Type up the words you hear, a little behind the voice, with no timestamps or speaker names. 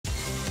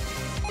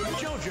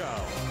JoJo.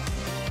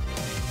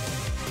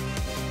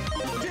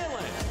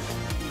 Dylan.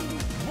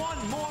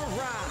 One more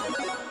round.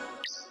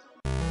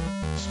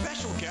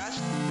 Special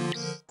guest,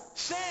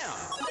 Sam.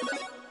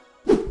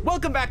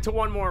 Welcome back to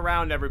One More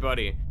Round,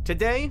 everybody.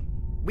 Today,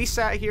 we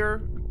sat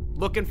here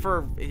looking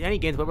for any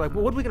games, but we're like,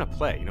 well, what are we gonna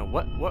play? You know,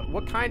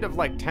 what kind of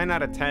like 10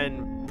 out of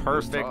 10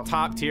 perfect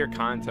top tier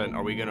content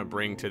are we gonna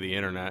bring to the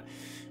internet?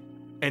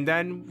 And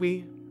then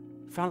we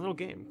found a little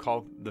game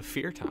called The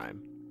Fear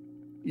Time.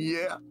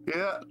 Yeah.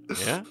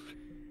 It's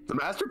a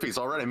masterpiece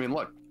already. I mean,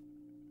 look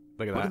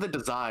at that. Look at the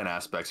design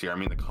aspects here. I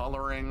mean, the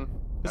coloring.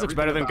 This looks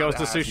better than Ghost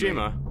of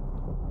Tsushima.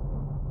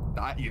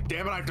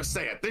 Damn it, I have to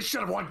say it. This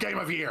should have won Game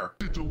of the Year.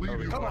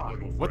 Come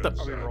on. What the?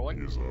 Are we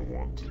rolling? Is I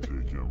want to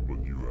take him,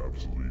 but you have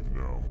to leave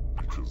now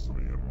because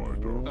me and my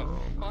daughter. What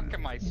the fuck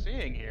am I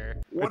seeing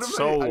here? It's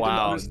so loud.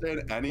 I didn't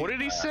understand any. What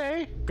did he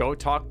say? Go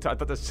talk to. I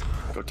thought this.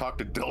 Go talk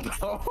to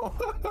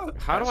Dildo.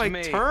 How do I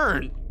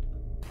turn?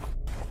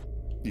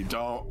 You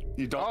don't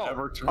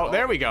ever turn. Oh,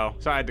 there we go.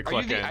 So I had to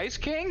click Are you the Ice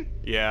King?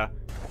 Yeah.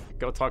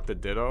 Go talk to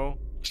Ditto.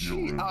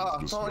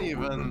 Don't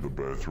even. The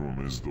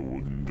bathroom is the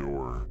wooden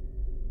door.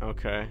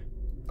 Okay.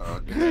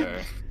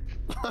 Okay.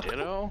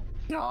 Ditto?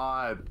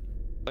 God.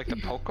 Like the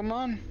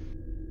Pokemon?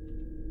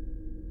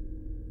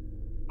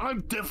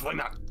 I'm definitely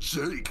not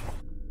Jake.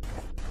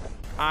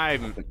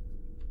 I'm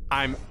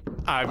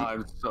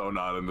so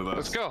not into this.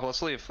 Let's go.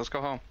 Let's leave. Let's go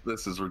home.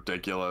 This is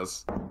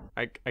ridiculous.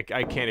 I can't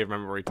even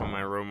remember where he told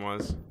my room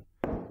was.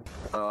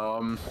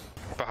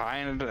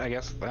 Behind, I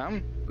guess,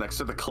 them? Next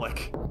to the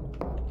click.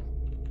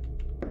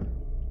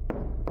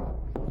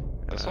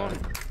 This one?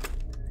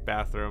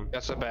 Bathroom.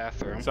 That's a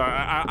bathroom. So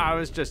I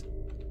was just.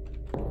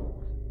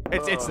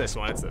 It's this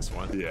one. It's this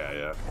one.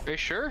 Yeah. Are you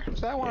sure? Is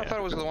that one? Yeah. I thought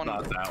it was the one.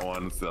 Not that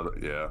one. It's the other.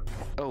 Yeah.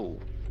 Oh.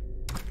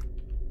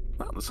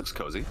 Oh, this looks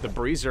cozy. The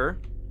breezer.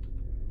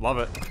 Love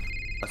it.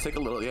 Let's take a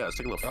little. Yeah, let's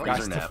take a little Gosh,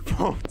 freezer nap. the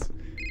phones.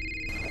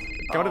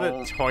 Go to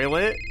the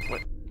toilet.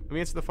 Wait, let me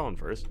answer the phone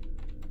first.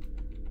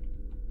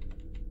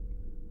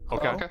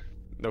 Okay.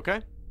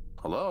 Okay.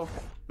 Hello?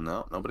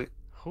 No, nobody.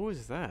 Who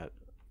is that?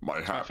 My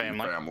happy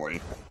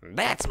family.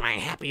 That's my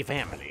happy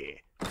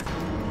family.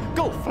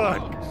 Go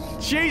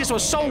fuck. Jesus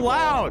was so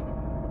loud.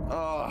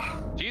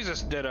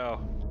 Jesus,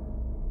 Ditto.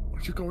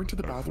 Are you going to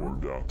the bathroom?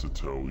 I forgot to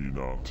tell you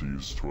not to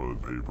use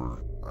toilet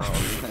paper. Oh,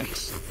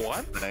 thanks.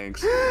 What?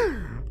 Thanks.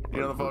 You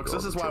know, folks,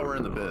 this is why we're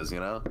in the biz, you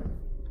know?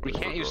 We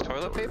can't use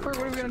toilet paper? What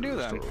are we gonna do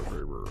then?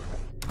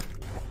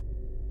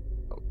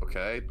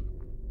 Okay.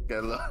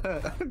 Get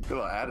a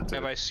little attitude.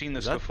 Have I seen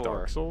this Is that before?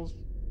 Dark Souls?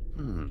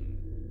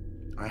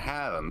 I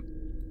haven't.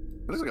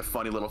 He looks like a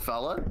funny little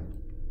fella.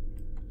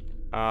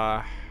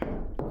 Alright,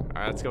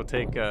 let's go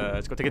take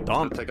a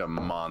dump. Take a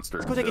monster.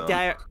 Let's go take a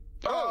diet.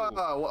 Oh,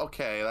 well,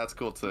 okay, that's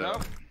cool too.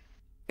 Nope.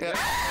 Yeah.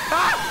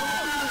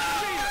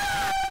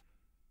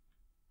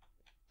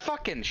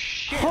 Fucking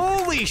shit.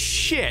 Holy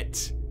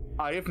shit!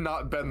 I have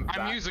not been that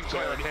I'm using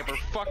toilet paper.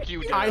 Fuck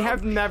you, Ditto. I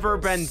have never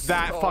been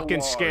that So fucking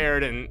long.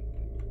 scared, and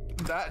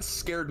that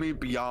scared me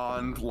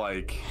beyond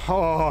like.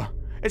 oh,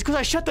 it's because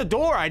I shut the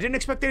door. I didn't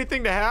expect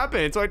anything to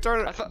happen, so I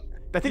turned.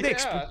 I think they.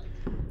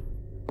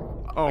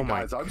 Oh my!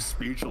 Guys, I'm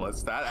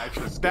speechless. That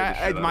actually scared the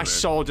shit out my of me.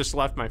 soul just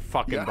left my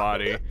fucking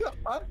body.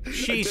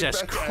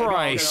 Jesus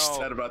Christ!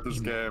 Said about this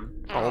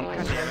game.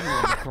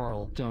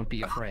 Coral, don't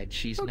be afraid.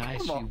 She's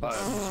nice. come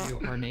on. You.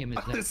 Her name is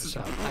Nexus.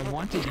 I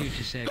wanted you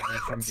to save me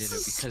from Ditto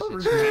because so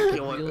it's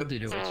ridiculous. real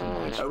Ditto.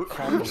 It's I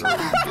was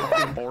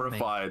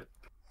horrified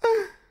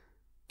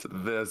to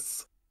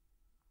this.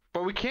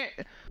 But we can't.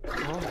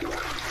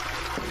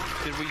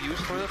 Did we use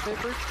toilet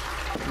paper?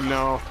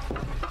 No.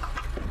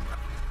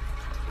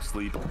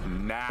 Sleep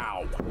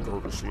now. Go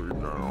to sleep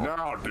now.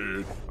 Now,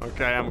 dude.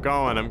 Okay, I'm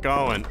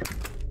going.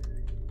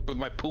 With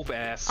my poop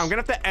ass. I'm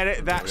gonna have to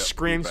edit that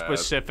scream poop ass.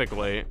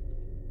 specifically.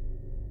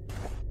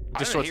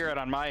 I didn't hear it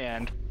on my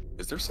end.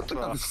 Is there something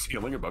on the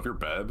ceiling above your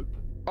bed?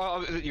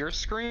 Oh, is it your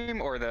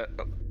scream or the?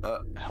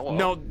 Hello.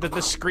 No,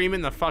 the scream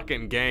in the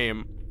fucking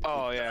game.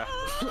 Oh yeah.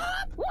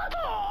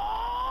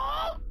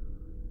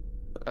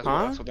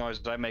 That's what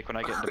noise I make when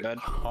I get into bed.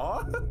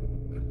 Huh?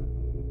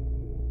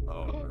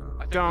 Oh.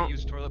 I think Don't. we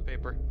use toilet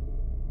paper.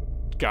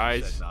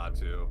 Guys, Said not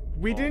to.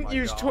 we Oh didn't my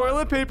use God.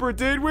 toilet paper,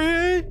 did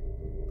we?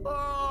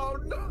 Oh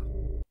no.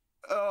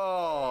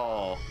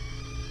 Oh.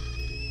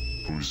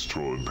 Who's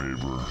toilet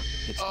paper?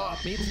 It's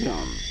not me. It's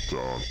Dom.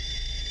 Dom.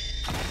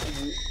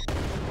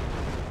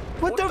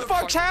 What the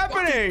fuck's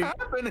happening?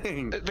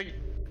 Happening.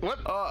 What?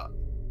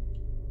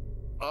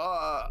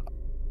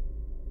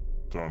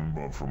 Dom,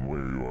 but from where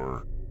you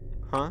are.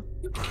 Huh?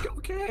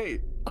 Okay.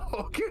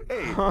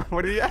 Okay. Huh?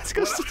 What did he ask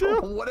us to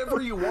do?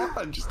 Whatever you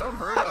want, just don't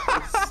hurt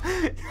us.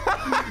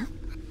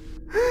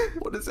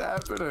 What is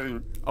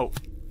happening? Oh.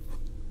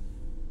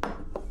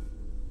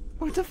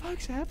 What the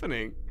fuck's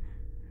happening?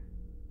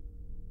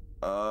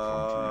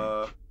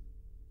 Does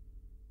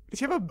he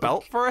have a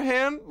belt for a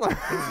hand?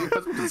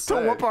 To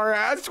whoop our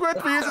ass with?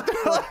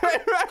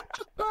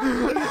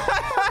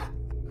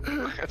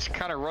 It's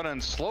kind of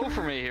running slow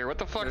for me here. What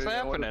the fuck's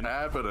happening? What's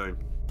happening?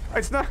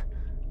 It's not.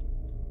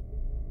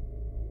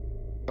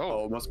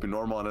 Oh, it must be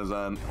normal on his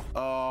end.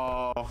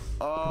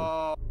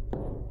 Oh.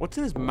 What's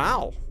in his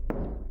mouth?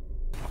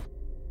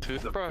 The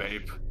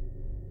vape.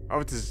 Oh,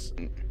 it's his...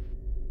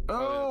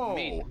 Oh.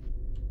 Meat.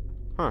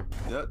 Huh.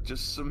 Yeah,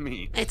 just some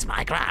meat. It's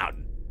my crowd.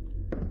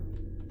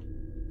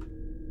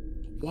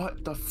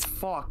 What the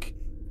fuck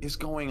is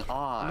going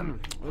on?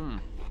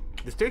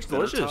 This steak's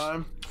delicious.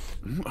 Time?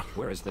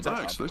 Where is the It's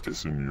actually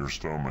It's in your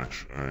stomach,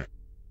 eh?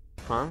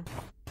 Huh?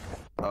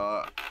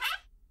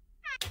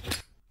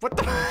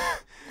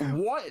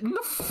 What in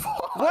the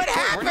fuck? What We're not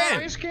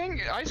happened? Ice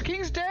King? Ice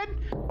King's dead?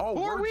 Oh,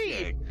 Who are we're we?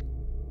 Jake.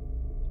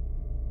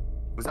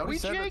 Was that Are what we he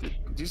said? Jake?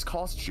 Did you just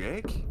call us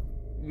Jake?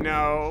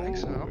 No. I think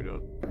so. We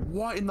don't.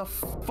 What in the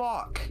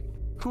fuck?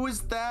 Who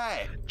is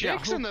that?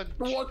 Jake's in the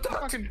What the-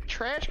 fucking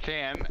trash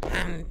can.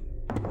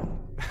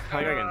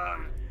 I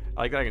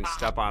like I can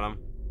step on him.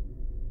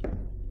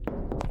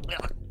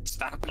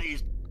 Stop,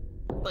 please.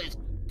 Please.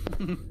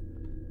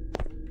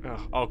 Ugh,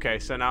 okay,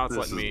 so now it's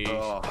letting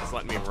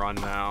me run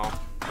now.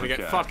 I'm gonna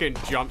get fucking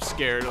jump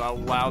scared how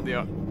loud the.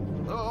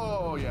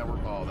 Oh yeah, we're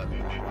that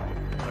dude.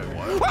 Wait,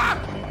 what? Ah!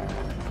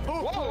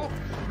 Oh,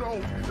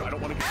 no, I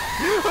don't want to.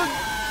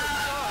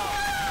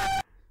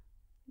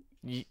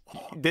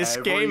 This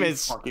game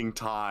is fucking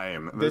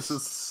time. This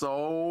is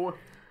so.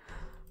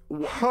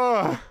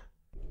 Huh.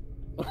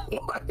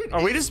 What?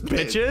 Are we just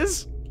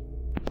bitches?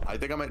 I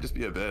think I might just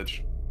be a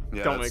bitch.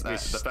 Yeah, Don't make me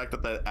the fact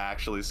that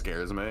actually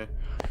scares me.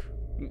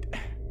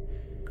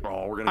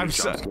 Oh, we're gonna be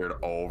jump scared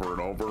over and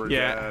over again.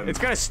 Yeah, it's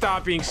gonna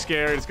stop being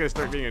scared. It's gonna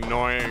start being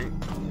annoying.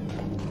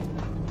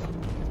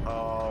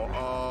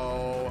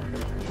 Oh.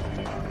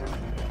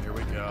 Here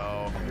we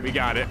go. We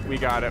got it. We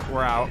got it.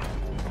 We're out.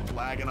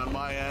 Lagging on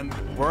my end.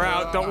 We're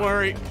out. Don't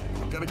worry.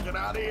 I'm gonna get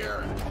out of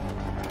here.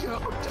 Go,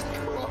 just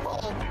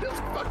crawl.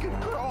 Just fucking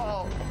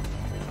crawl.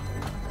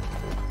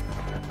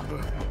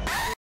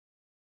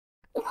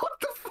 What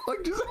the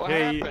fuck just What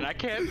happened? I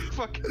can't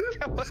fucking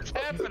tell what's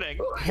happening.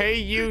 Hey,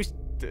 you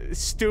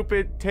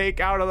stupid, take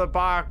out of the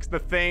box the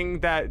thing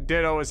that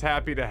Ditto is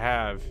happy to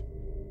have.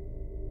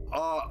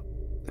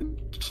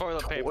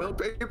 Toilet paper. Toilet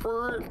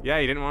paper? Yeah,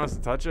 he didn't want us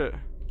to touch it.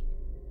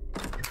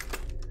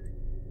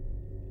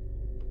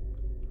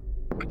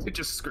 It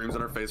just screams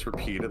in our face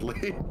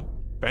repeatedly.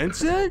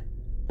 Benson?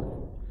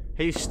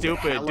 Hey,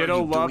 stupid.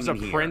 Ditto loves a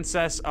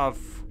princess of...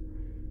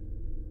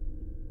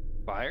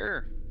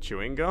 Fire?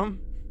 Chewing gum?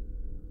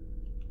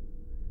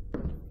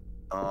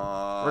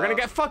 We're gonna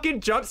get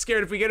fucking jump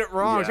scared if we get it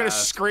wrong. It's gonna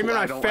scream in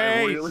my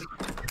face.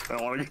 I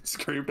don't want to get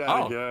screamed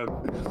at again.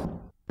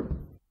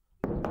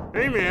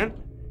 Hey, man.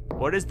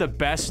 What is the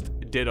best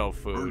Ditto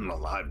food? I'm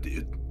alive,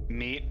 dude.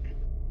 Meat.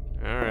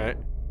 All right.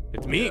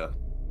 It's meat. Yeah.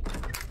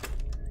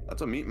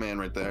 That's a meat man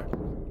right there.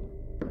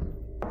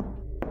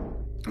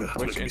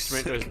 Which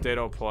instrument does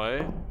Ditto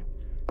play?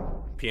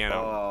 Piano.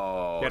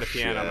 Oh, he had a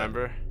piano, shit.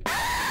 remember?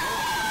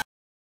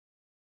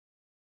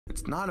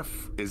 It's not a.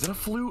 Is it a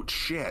flute?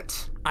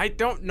 Shit. I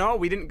don't know.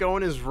 We didn't go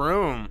in his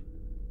room.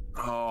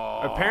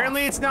 Oh.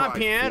 Apparently, it's not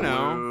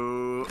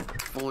piano.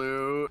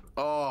 Flute.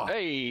 Oh.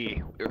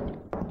 Hey.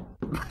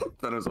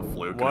 That is a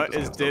flute. What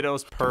is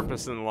Ditto's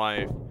purpose in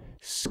life?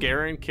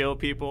 Scare and kill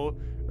people,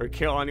 or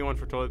kill anyone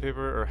for toilet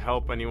paper, or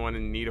help anyone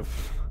in need of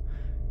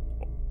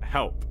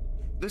help?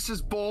 This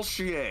is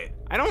bullshit.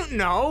 I don't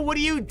know. What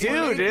do you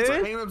do, He's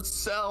dude? him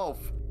himself.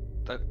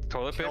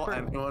 Toilet Kill paper?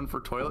 anyone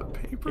for toilet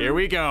paper? Here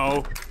we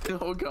go.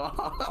 Oh god.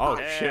 Oh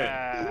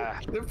Yeah.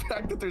 shit. The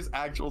fact that there's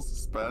actual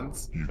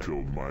suspense. You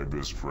killed my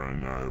best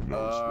friend. I have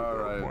no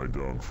respect for my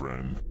dog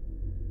friend.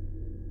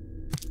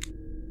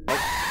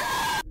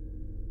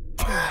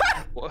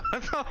 What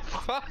the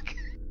fuck?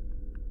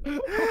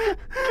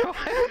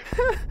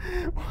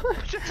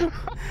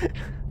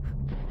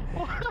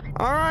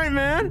 All right,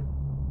 man.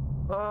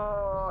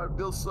 Oh, I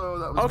feel so.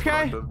 That was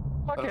Okay. productive.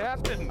 What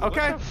happened?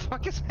 Okay. What the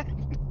fuck is happening?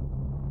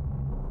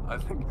 I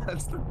think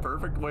that's the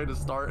perfect way to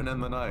start and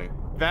end the night.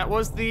 That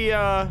was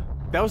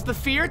the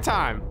fear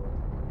time.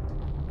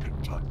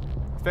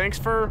 Thanks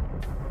for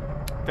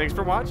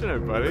watching,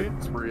 everybody.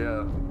 That's where,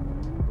 yeah.